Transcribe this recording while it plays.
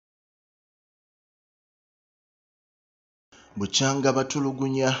Bukyanga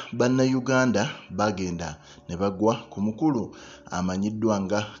batulugunya Bannayuganda bagenda ne bagwa ku mukulu amanyiddwa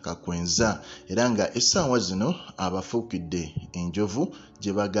nga Kakwenza era nga essaawa zino abafuukidde enjovu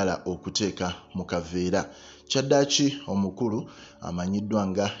gye bagala okuteeka mu kaveera. Kyaddaaki omukulu amanyiddwa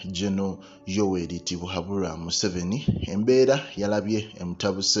nga Gen. Yoweri Museveni embeera yalabye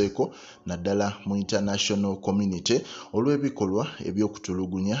emutabuseeko naddala mu international community olw'ebikolwa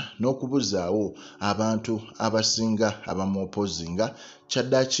eby'okutulugunya n'okubuzaawo abantu abasinga abamuopozinga.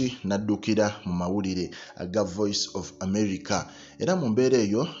 Kyaddaaki n'addukira mu mawulire aga Voice of America era mu mbeera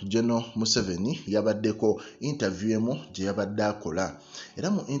eyo Gen. Museveni yabaddeko interview emu gye yabadde akola era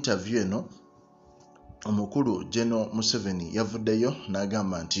mu interview eno omukulu Gen. Museveni yavuddeyo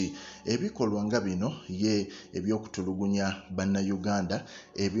n'agamba nti ebikolwa nga bino ye eby'okutulugunya Bannayuganda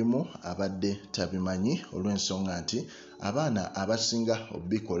ebimu abadde tabimanyi olw'ensonga nti abaana abasinga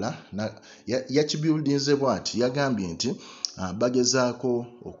obikola yakibuildinze bw'ati yagambye nti bagezaako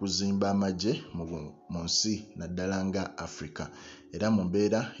okuzimba amagye mu nsi naddala nga Africa era mu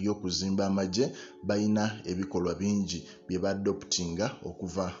mbeera y'okuzimba amagye balina ebikolwa bingi bye badoptinga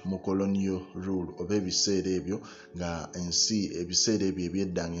okuva mu colonial rule oba ebiseera ebyo nga ebiseera ebyo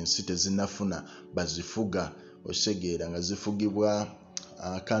ebyedda nga ensi tezinnafuna bazifuga osegeera nga zifugibwa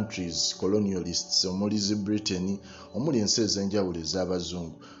countries colonialists omuli zi Britain omuli ensi ez'enjawulo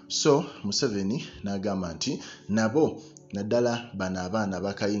ez'abazungu. So Museveni n'agamba nti nabo naddala bano abaana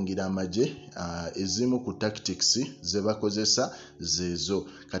bakayingira amagye ezimu ku tactics ze bakozesa zeezo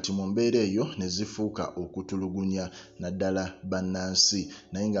kati mu mbeera eyo ne zifuuka okutulugunya naddala bannansi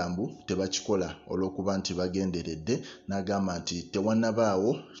naye nga mbu tebakikola olw'okuba nti bagenderedde. N'agamba nti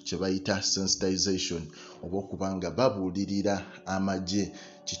tewannabaawo kye bayita sensitization oba okuba nga babuulirira amagye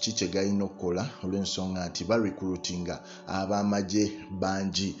kiki kye galina okukola olw'ensonga nti barecruitinga ab'amagye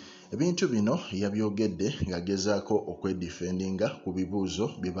bangi. Ebintu bino yabyogedde ng'agezaako okwedifendinga ku bibuuzo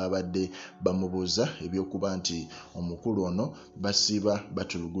bye babadde bamubuuza eby'okuba nti omukulu ono basiiba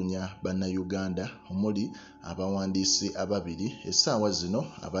batulugunya Bannayuganda omuli abawandiisi ababiri essaawa zino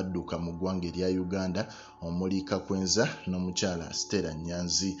abadduka mu ggwanga erya Uganda omuli Kakwenza n'omukyala Stella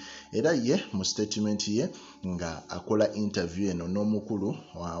Nyanzi. Era ye mu statement ye nga akola interview eno n'omukulu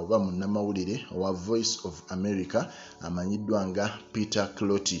oba munnamawulire owa Voice of America amanyiddwa nga Peter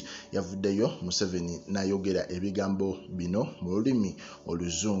Cloti yavuddeyo Museveni n'ayogera ebigambo bino mu lulimi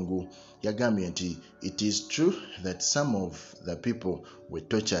Oluzungu. Yagambye nti it is true that some of the people were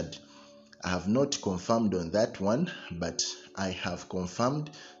tortured. I have not confirmed on that one, but I have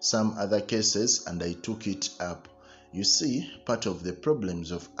confirmed some other cases and I took it up. You see, part of the problems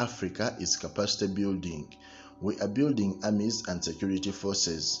of Africa is capacity building. We are building armies and security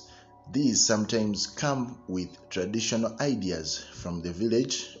forces. These sometimes come with traditional ideas from the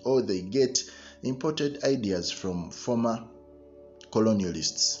village or they get imported ideas from former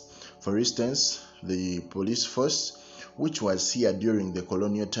colonialists. For instance, the police force, which was here during the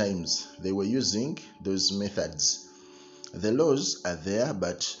colonial times, they were using those methods. The laws are there,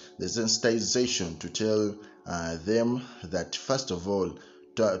 but the sensitization to tell them that first of all,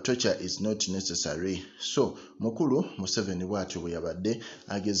 torture is not necessary. So mukulu Museveni bw'atyo bwe yabadde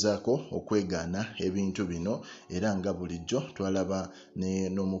agezaako okwegaana ebintu bino era nga bulijjo twalaba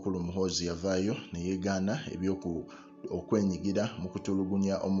n'omukulu Muhoozi yavaayo ne yeegaana okwenyigira mu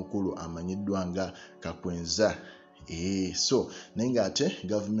kutulugunya omukulu amanyiddwa nga Kakwenza. So naye ng'ate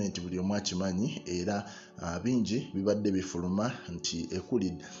gavumenti buli omu akimanyi era bingi bibadde bifuluma nti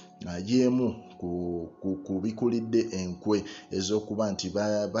ekulidde y'emu ku bikulidde enkwe ez'okuba nti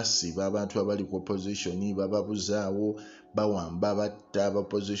basiba abantu abali ku opposition bababuzaawo bawamba batta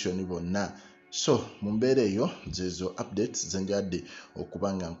abopposition bonna. So mu mbeera eyo zezo updates zenjadde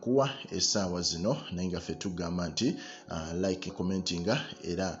okuba nga nkuwa essaawa zino naye nga ffe tugamba nti like commentinga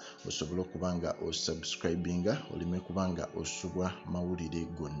era osobola okuba nga osubscribinga oleme kuba nga osubwa mawulire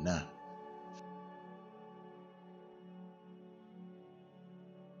gonna.